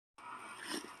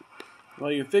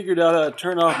Well, you figured out how to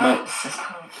turn off my...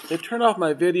 They turned off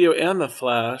my video and the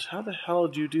flash. How the hell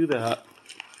did you do that?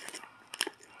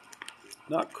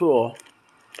 Not cool.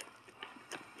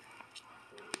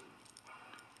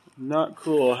 Not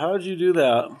cool. How did you do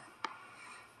that?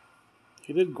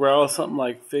 He did growl something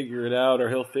like figure it out or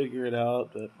he'll figure it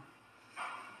out, but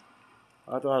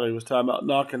I thought he was talking about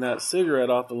knocking that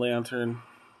cigarette off the lantern.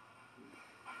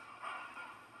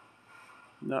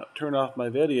 Not turn off my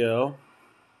video.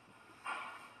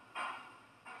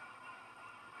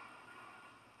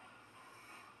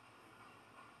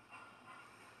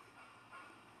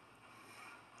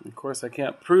 Of course, I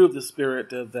can't prove the spirit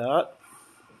did that.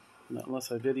 Not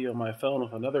unless I video my phone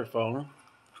with another phone.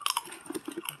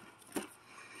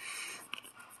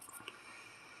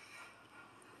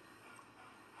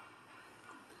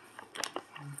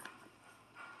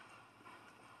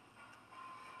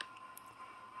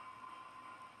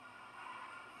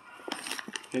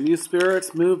 Can you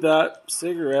spirits move that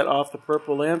cigarette off the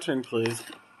purple lantern, please?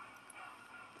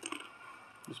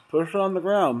 Just push it on the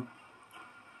ground.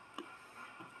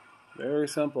 Very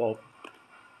simple.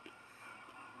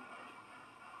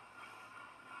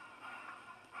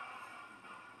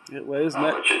 It weighs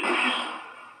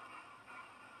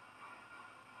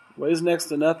next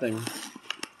to nothing.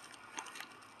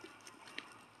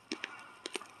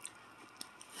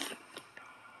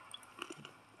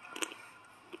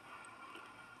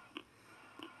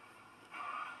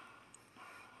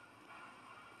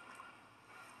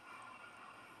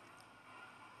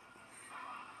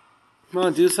 Come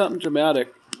on, do something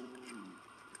dramatic.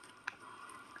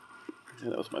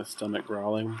 Yeah, that was my stomach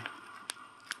growling.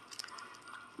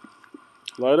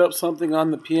 Light up something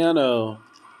on the piano.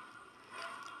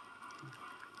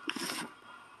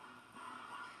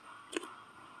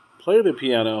 Play the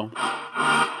piano.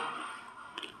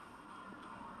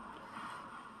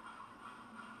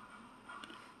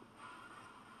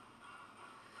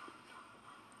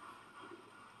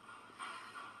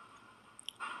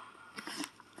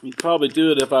 You'd probably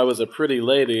do it if I was a pretty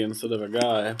lady instead of a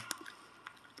guy.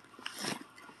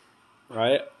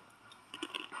 Right?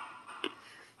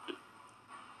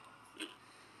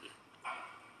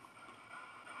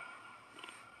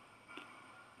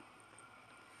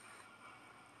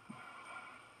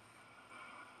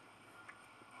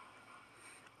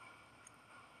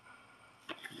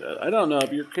 I don't know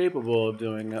if you're capable of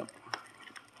doing it.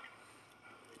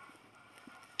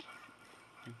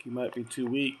 I think you might be too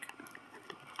weak.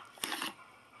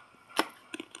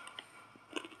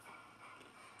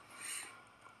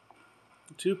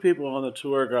 Two people on the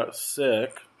tour got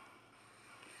sick.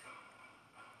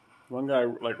 One guy,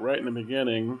 like right in the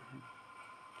beginning,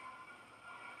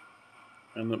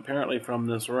 and apparently from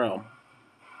this room.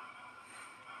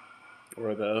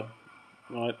 Or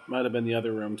well, it might have been the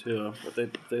other room too, but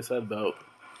they said both.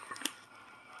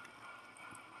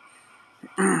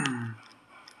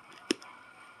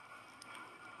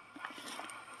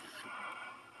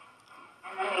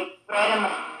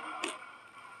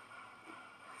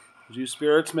 Did you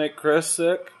spirits make Chris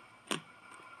sick?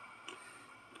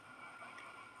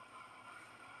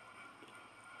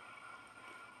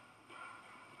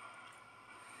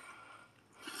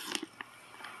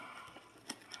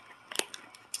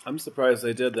 I'm surprised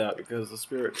they did that because the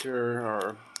spirits here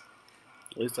are,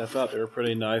 at least I thought they were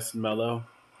pretty nice and mellow.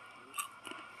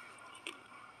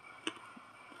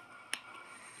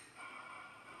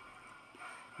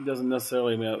 It doesn't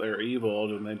necessarily mean that they're evil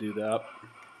when they do that.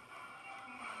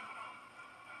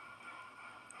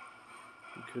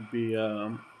 It could be,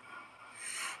 it's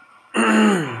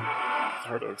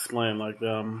hard to explain, like,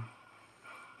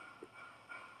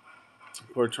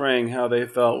 portraying how they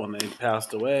felt when they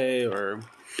passed away, or,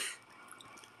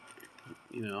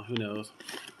 you know, who knows.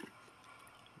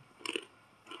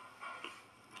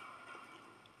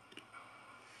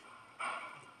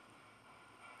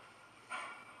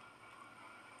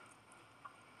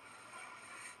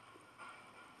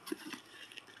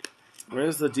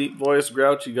 Where's the deep-voiced,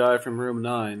 grouchy guy from room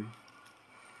 9?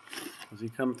 Has he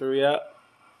come through yet?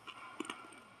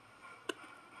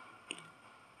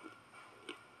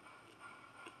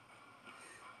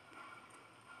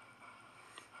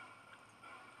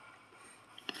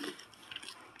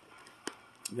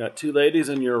 You got two ladies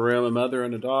in your room, a mother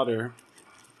and a daughter.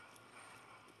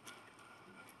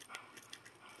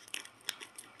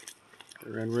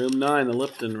 They're in room 9, the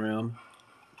Lipton room.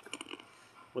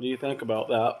 What do you think about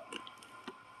that?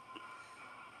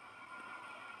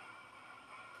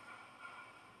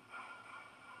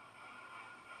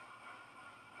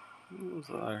 What was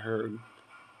that I heard?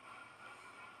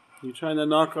 You trying to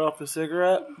knock off the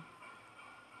cigarette?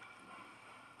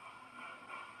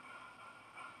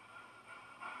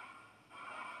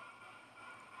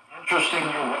 interesting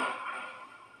your work.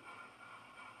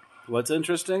 What's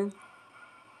interesting?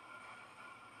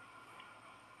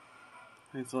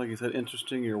 It's like you said,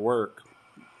 interesting your work.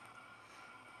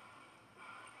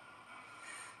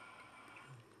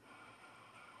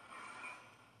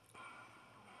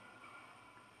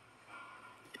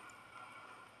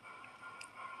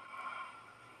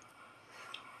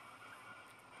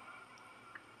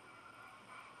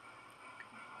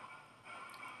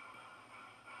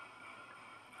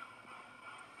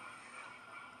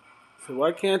 So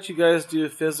why can't you guys do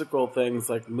physical things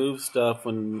like move stuff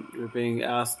when you're being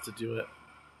asked to do it?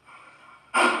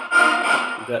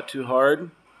 Is that too hard?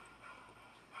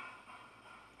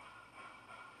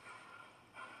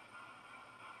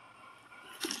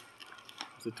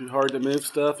 Is it too hard to move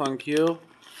stuff on cue?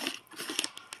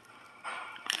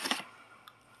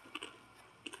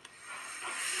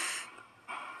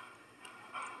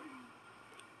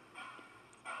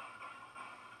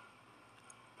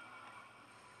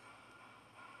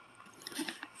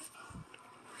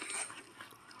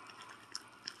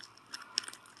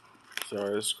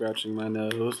 Sorry, I was scratching my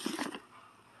nose.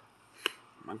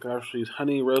 My gosh, these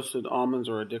honey roasted almonds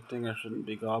are addicting. I shouldn't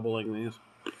be gobbling these.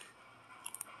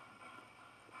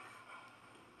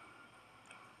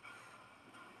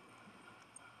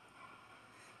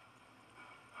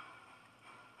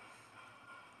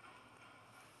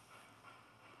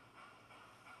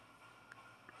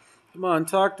 Come on,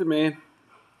 talk to me.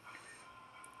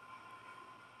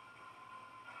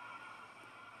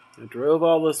 I drove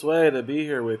all this way to be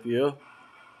here with you.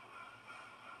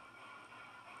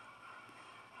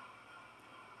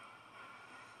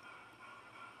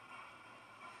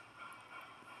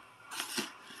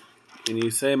 Can you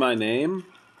say my name?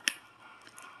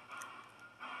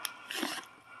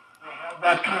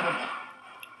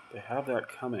 They have that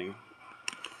coming.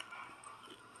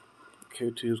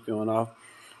 Q2's going off.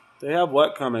 They have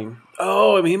what coming?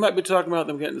 Oh, I mean, he might be talking about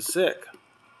them getting sick.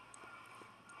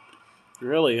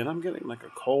 Really? And I'm getting like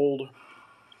a cold.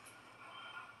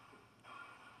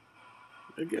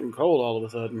 They're getting cold all of a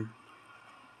sudden.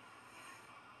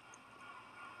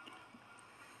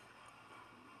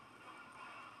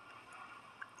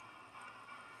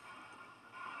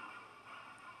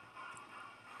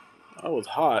 I was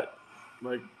hot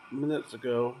like minutes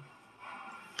ago.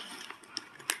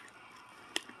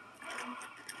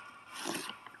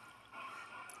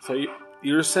 So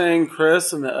you're saying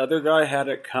Chris and the other guy had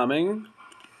it coming?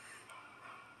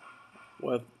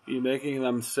 With you making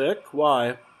them sick?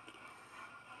 Why?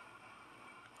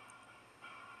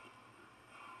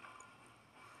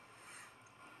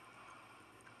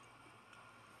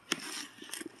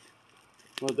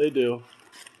 What'd they do?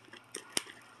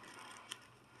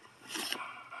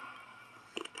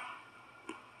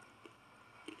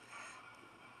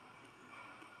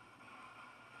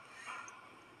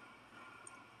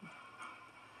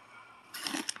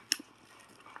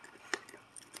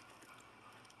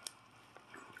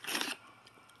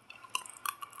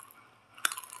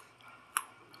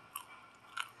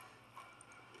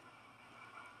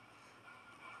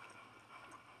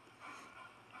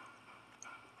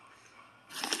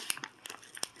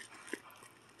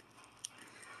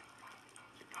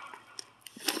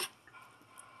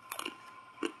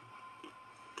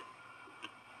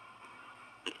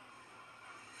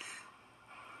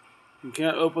 You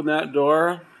can't open that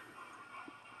door.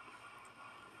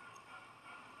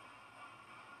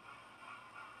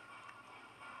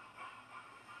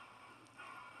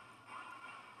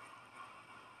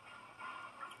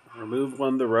 Remove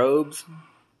one of the robes.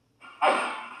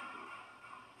 Or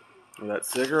that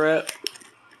cigarette.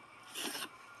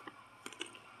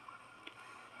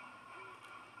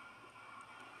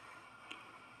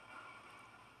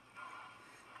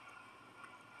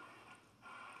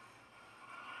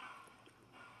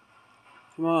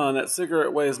 Come on, that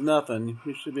cigarette weighs nothing.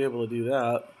 You should be able to do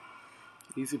that.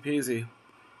 Easy peasy.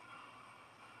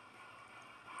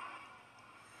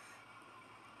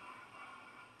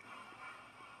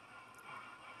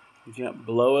 You can't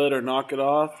blow it or knock it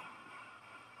off.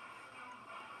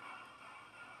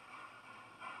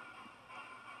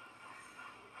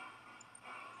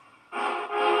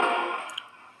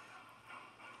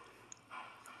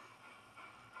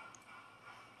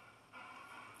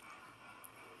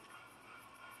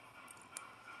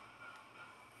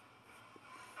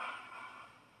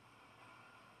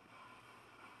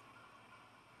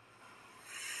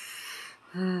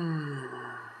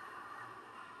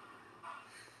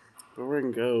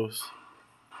 Boring ghost.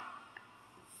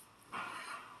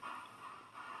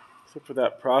 Except for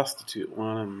that prostitute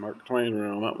one in Mark Twain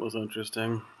room. That was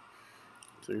interesting.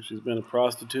 So she's been a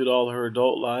prostitute all her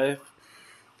adult life.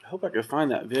 hope I could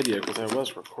find that video because I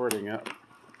was recording it.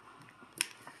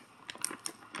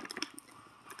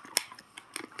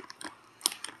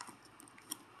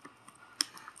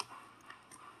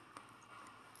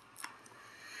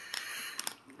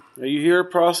 Are you here,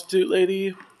 prostitute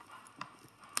lady?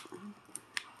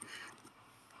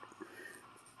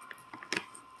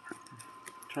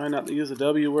 Try not to use the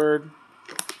W word.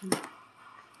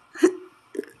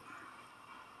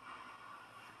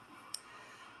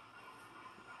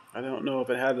 I don't know if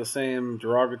it had the same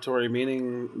derogatory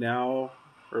meaning now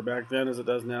or back then as it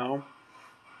does now.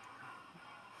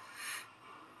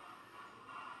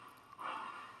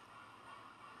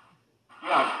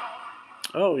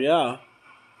 Oh, yeah.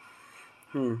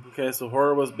 Okay, so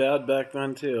horror was bad back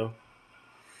then, too.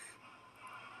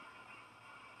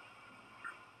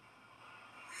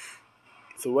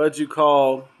 So what'd you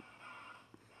call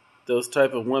those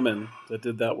type of women that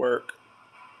did that work?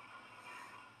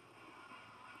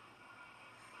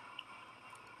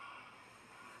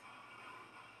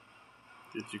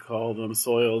 Did you call them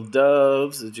soiled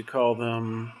doves? Did you call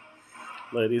them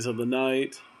ladies of the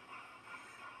night?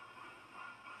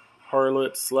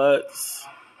 Harlots, sluts?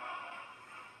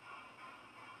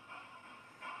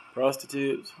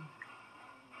 Prostitutes?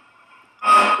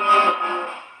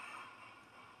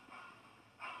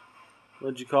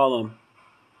 What'd you call them?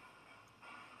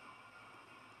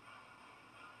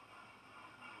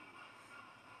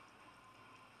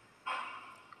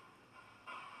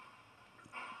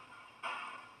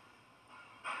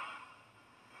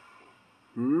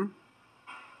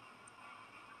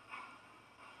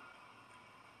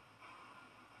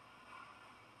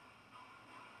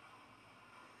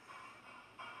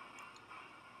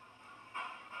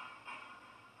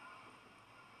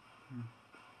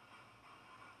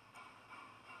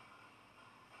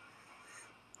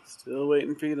 Still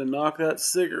waiting for you to knock that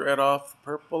cigarette off the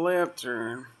purple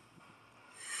lantern.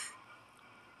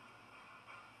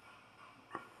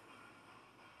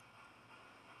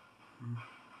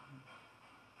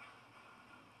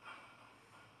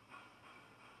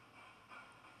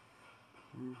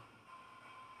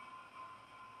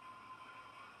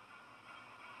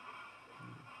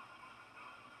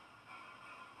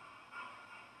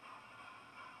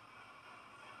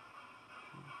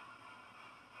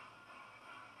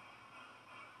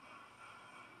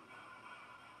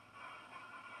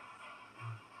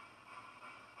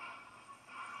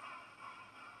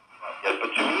 Yes,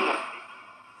 but you mean it.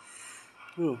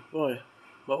 Oh boy,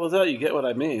 what was that? You get what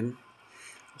I mean.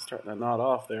 I'm starting to nod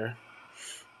off there.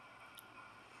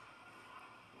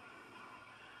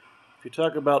 If you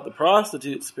talk about the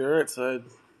prostitute spirits, I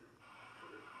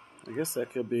guess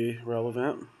that could be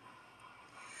relevant.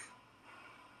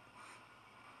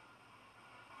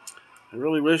 I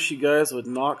really wish you guys would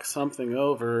knock something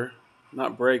over.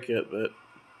 Not break it, but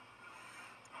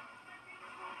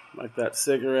like that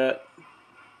cigarette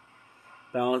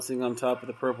balancing on top of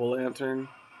the purple lantern.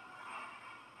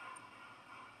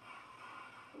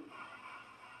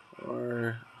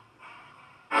 Or,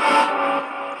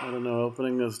 I don't know,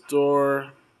 opening this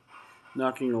door,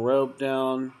 knocking a rope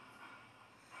down,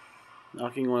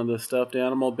 knocking one of the stuffed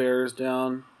animal bears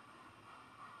down.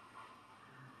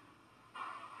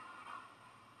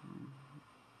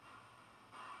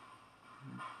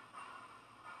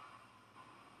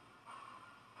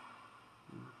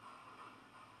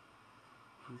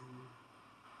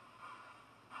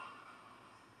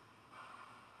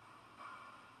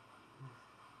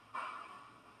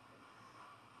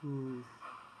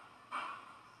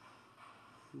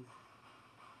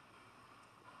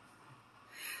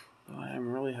 I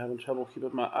am really having trouble keeping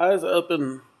my eyes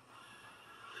open.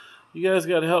 You guys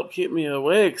gotta help keep me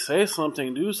awake. Say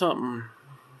something, do something.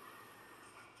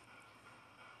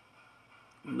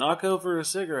 Knock over a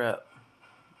cigarette.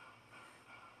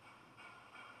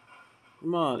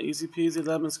 Come on, easy peasy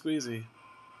lemon squeezy.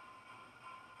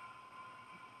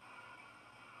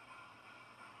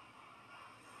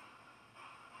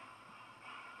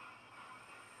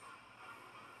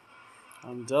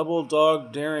 I'm double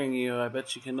dog daring you. I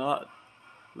bet you cannot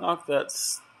knock that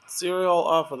cereal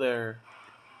off of there.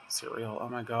 Cereal, oh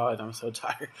my god, I'm so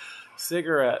tired.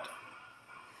 Cigarette.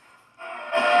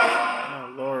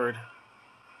 Oh Lord.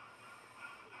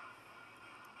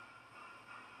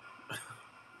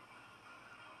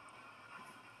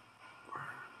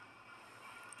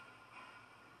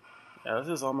 Yeah, this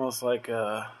is almost like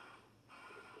a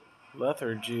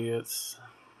lethargy.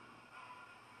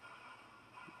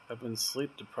 I've been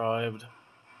sleep deprived.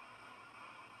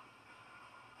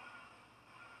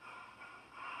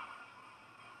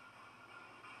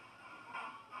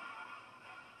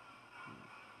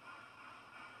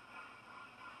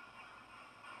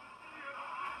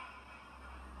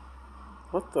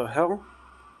 What the hell?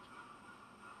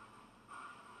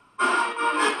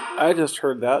 I just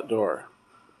heard that door.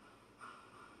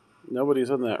 Nobody's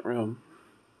in that room.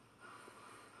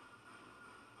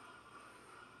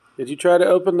 Did you try to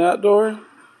open that door?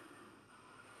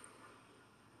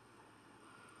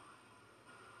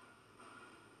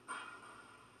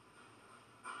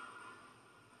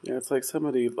 Yeah, it's like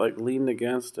somebody leaned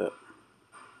against it.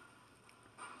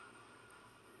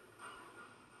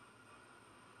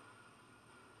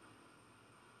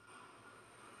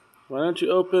 Why don't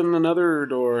you open another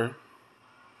door?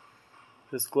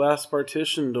 This glass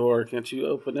partition door, can't you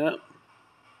open it?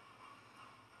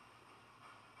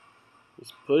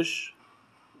 Just push.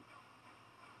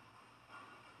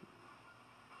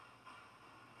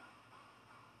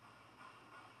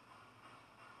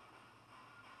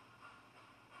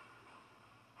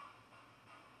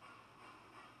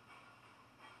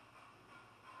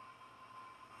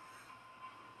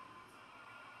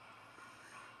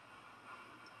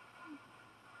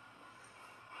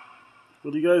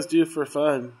 What do you guys do for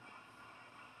fun?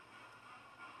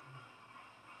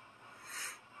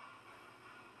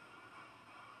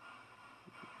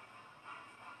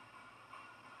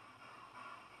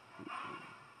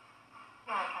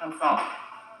 Council.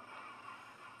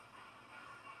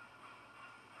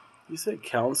 You said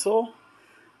council?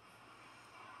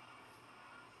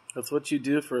 That's what you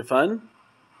do for fun?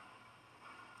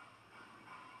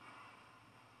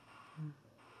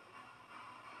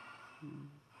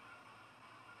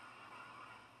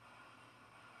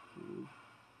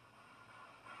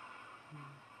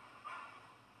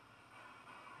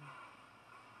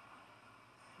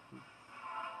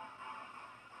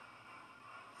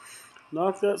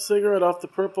 Knock that cigarette off the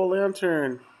purple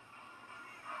lantern.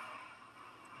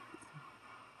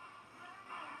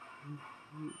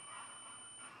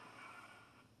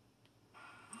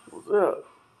 What's that?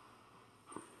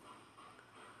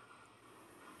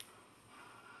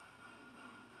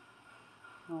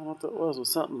 I don't know what that was.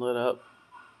 Was something lit up?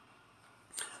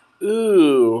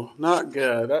 Ooh, not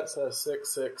good. That says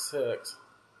 666.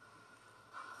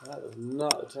 That is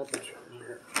not the temperature in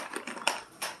here.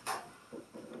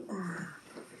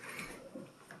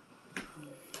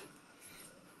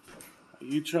 Are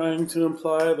you trying to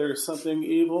imply there's something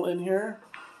evil in here?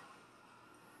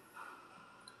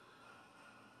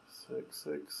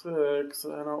 666.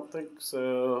 I don't think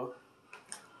so.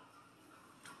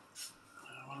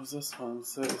 What does this one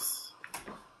say?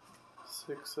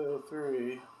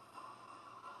 603.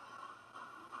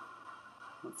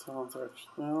 That sounds actually,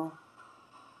 well,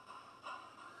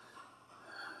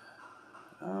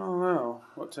 I don't know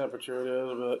what temperature it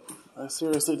is, but I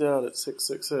seriously doubt it's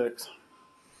 666.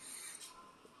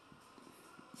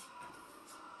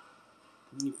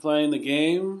 You playing the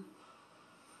game?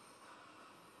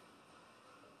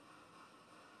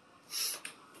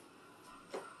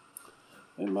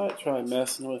 They might try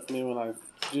messing with me when I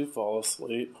do fall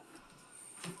asleep.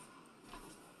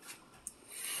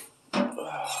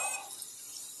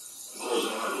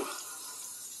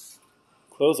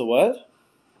 Close a what?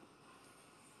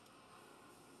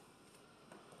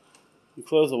 You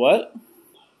close a what?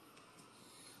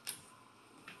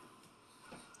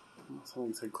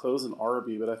 Someone said close an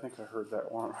Arby, but I think I heard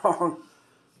that one wrong.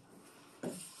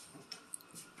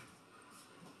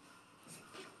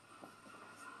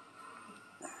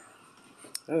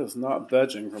 That is not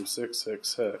budging from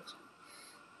 666.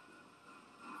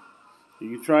 Are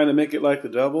you trying to make it like the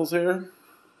doubles here?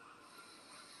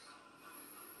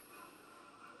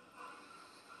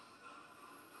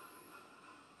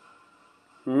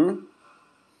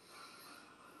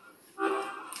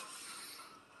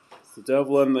 It's the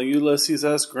devil in the Ulysses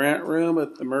S. Grant room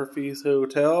at the Murphy's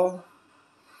Hotel.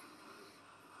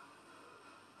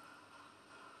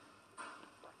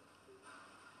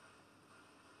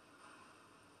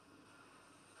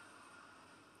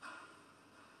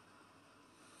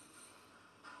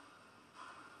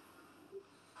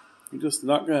 You're just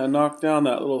not going to knock down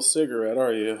that little cigarette,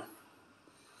 are you?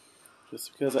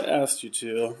 Just because I asked you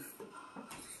to.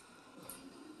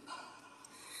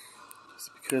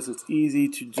 Just because it's easy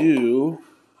to do.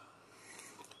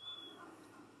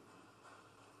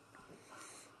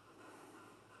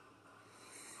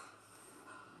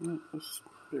 This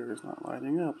beer is not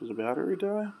lighting up. Does the battery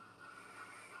die?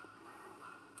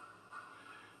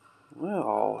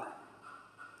 Well.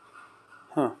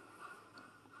 Huh.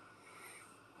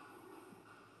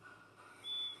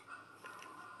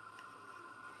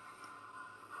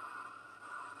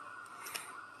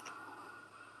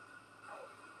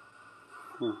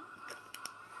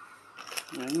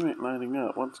 Yeah, you ain't lighting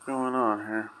up. What's going on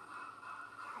here?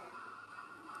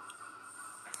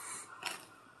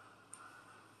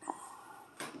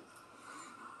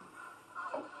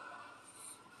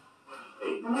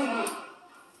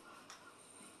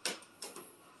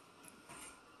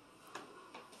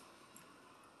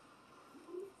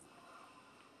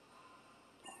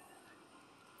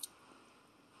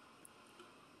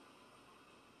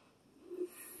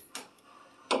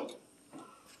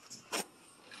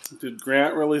 Did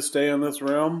Grant really stay in this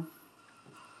room?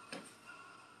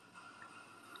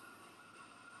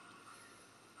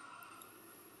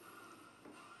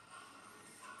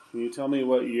 Can you tell me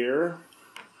what year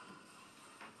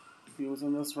he was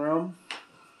in this room?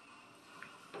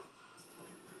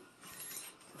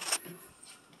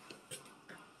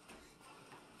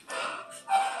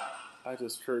 I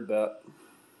just heard that.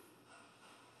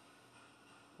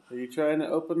 Are you trying to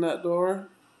open that door?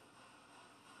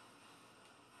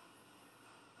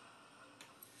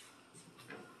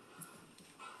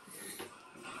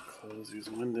 Close these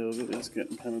windows. It is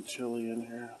getting kind of chilly in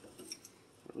here.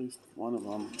 Or at least one of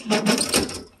them.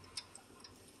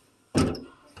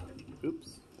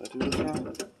 Oops. Did I do this wrong?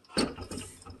 I did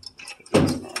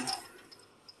this wrong.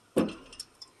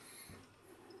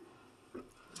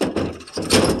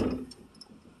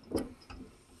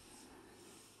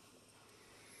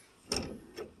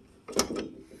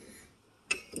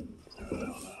 I don't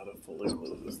know how to fully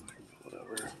close this thing, but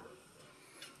whatever.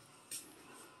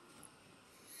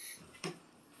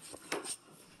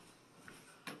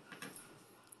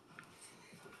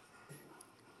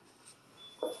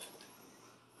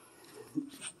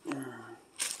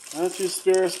 Why don't you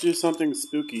spirits do something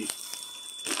spooky?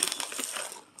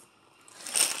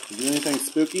 You do anything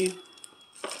spooky?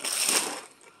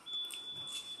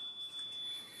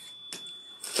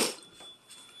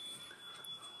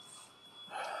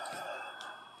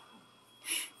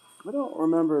 I don't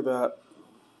remember that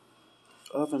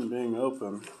oven being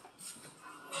open.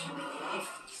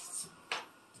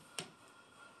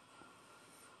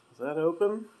 Is that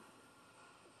open?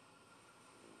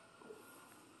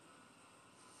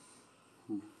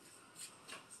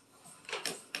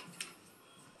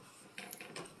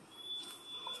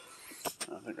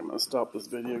 I think I'm going to stop this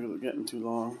video because it's getting too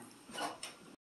long.